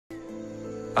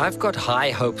I've got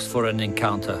high hopes for an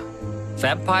encounter.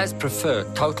 Vampires prefer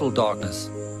total darkness,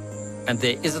 and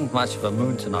there isn't much of a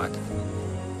moon tonight.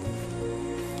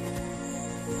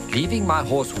 Leaving my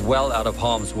horse well out of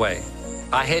harm's way,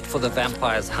 I head for the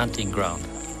vampire's hunting ground.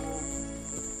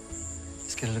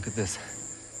 Let's get a look at this.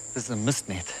 This is a mist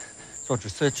net. It's what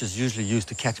researchers usually use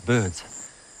to catch birds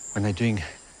when they're doing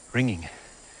ringing.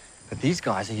 But these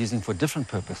guys are using for a different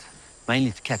purpose,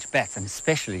 mainly to catch bats, and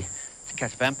especially to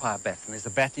catch vampire bats. And there's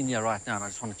a bat in here right now, and I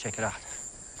just want to check it out.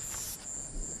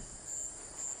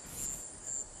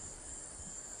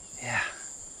 Yeah.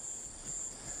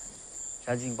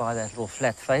 Judging by that little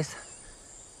flat face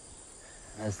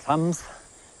and those thumbs,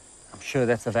 I'm sure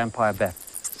that's a vampire bat.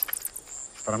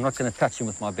 But I'm not going to touch him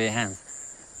with my bare hands.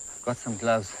 I've got some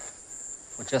gloves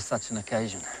for just such an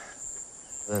occasion.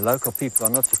 The local people are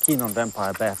not too keen on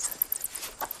vampire bats.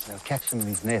 They'll catch them in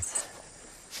these nets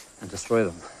and destroy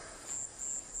them.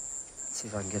 Let's see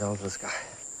if I can get hold of this guy.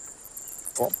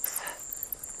 Oops.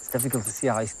 It's difficult to see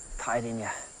how he's tied in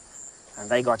here. And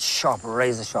they got sharp,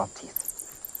 razor-sharp teeth.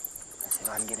 Let's see if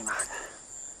I can get him out.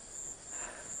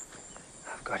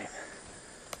 I've got him.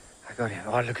 I got him.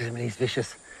 Oh, look at him, he's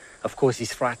vicious. Of course,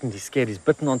 he's frightened, he's scared. He's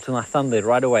bitten onto my thumb there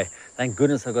right away. Thank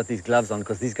goodness I got these gloves on,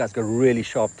 because these guys got really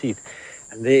sharp teeth.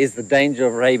 And there is the danger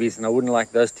of rabies, and I wouldn't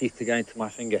like those teeth to go into my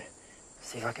finger. Let's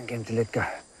see if I can get him to let go.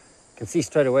 You can see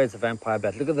straight away it's a vampire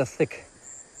bat. Look at the thick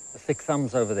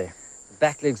thumbs over there. The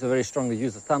back legs are very strong. They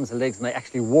use the thumbs and legs, and they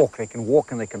actually walk. They can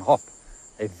walk and they can hop.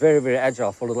 They're very, very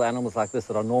agile for little animals like this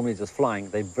that are normally just flying.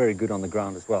 They're very good on the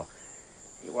ground as well.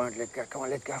 He won't let go. Come on,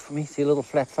 let go for me. See a little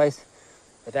flat face?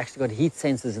 They've actually got heat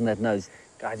sensors in that nose.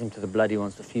 Guide him to the blood he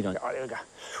wants to feed on. Oh, there we go.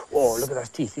 Oh, look at those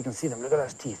teeth. You can see them. Look at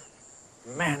those teeth.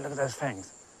 Man, look at those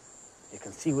fangs. You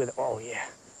can see where oh, yeah.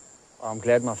 Oh, I'm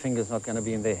glad my finger's not going to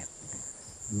be in there.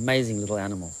 Amazing little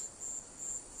animals.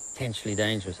 Potentially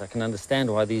dangerous. I can understand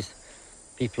why these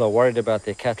people are worried about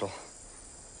their cattle.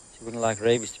 You wouldn't like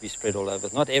rabies to be spread all over.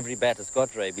 Not every bat has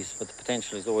got rabies, but the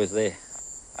potential is always there.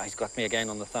 Oh, he's got me again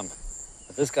on the thumb.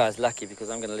 But this guy's lucky, because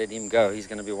I'm going to let him go. He's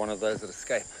going to be one of those that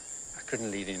escape. I couldn't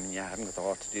leave him in here. I haven't got the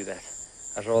heart to do that.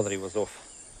 I'd rather he was off.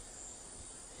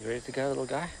 You ready to go, little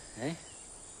guy? Hey?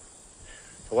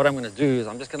 So what I'm going to do is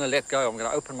I'm just going to let go. I'm going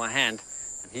to open my hand,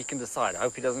 and he can decide. I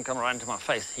hope he doesn't come right into my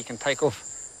face. He can take off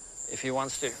if he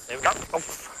wants to. There we go. Oh,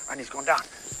 and he's gone down.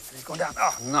 And he's gone down.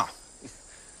 Oh, no.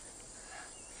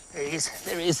 There he is.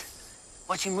 There he is.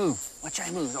 Watch him move. Watch how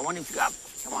he moves. I want him to go up.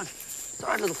 Come on. It's all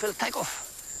right, little fella. Take off.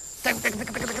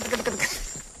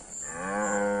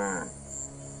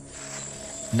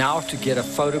 Now to get a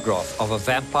photograph of a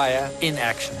vampire in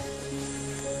action.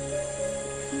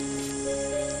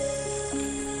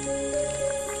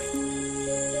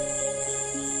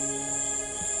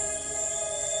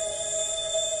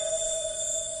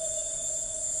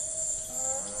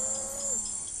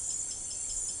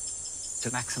 To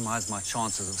maximize my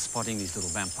chances of spotting these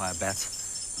little vampire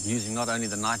bats, I'm using not only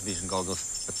the night vision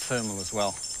goggles, but thermal as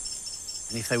well.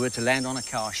 And if they were to land on a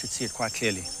cow, I should see it quite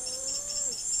clearly.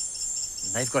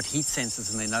 And they've got heat sensors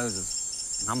in their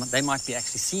noses, and they might be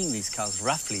actually seeing these cows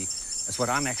roughly as what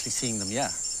I'm actually seeing them here.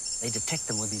 They detect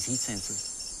them with these heat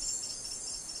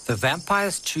sensors. The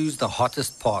vampires choose the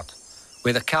hottest part,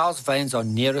 where the cow's veins are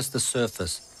nearest the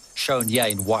surface, shown here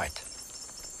in white.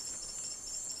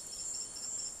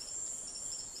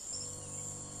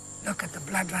 Look at the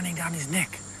blood running down his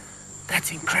neck.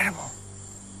 That's incredible.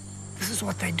 This is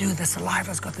what they do. The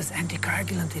saliva's got this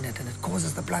anticoagulant in it, and it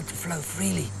causes the blood to flow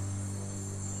freely.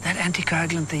 That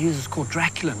anticoagulant they use is called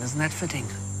draculin. Isn't that fitting?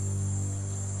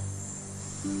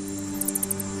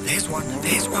 There's one.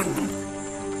 There's one.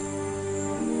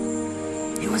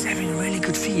 He was having a really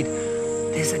good feed.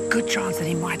 There's a good chance that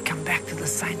he might come back to the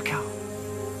same cow.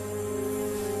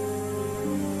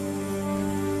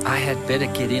 I had better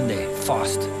get in there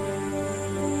fast.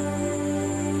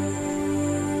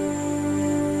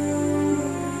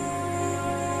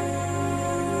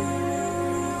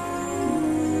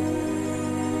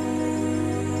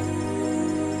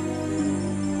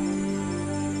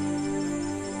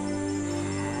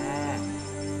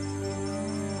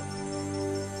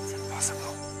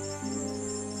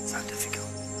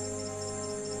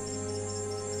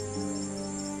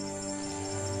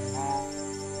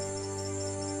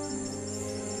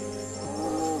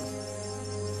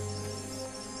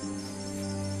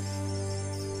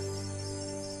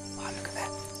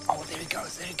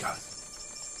 There he goes.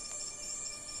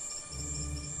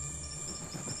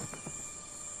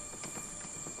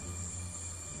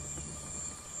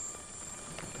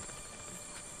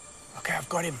 Okay, I've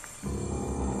got him.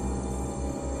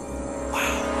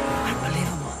 Wow,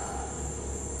 unbelievable.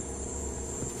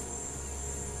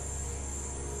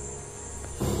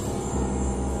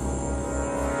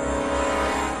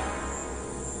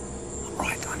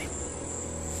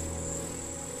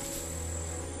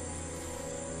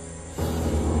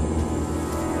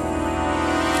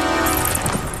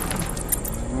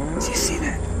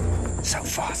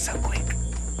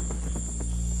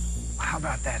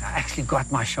 got that. I actually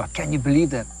got my shot. Can you believe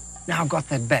that? Now I got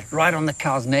that bat right on the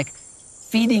cow's neck,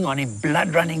 feeding on him,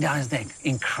 blood running down his neck.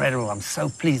 Incredible. I'm so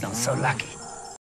pleased. I'm so lucky.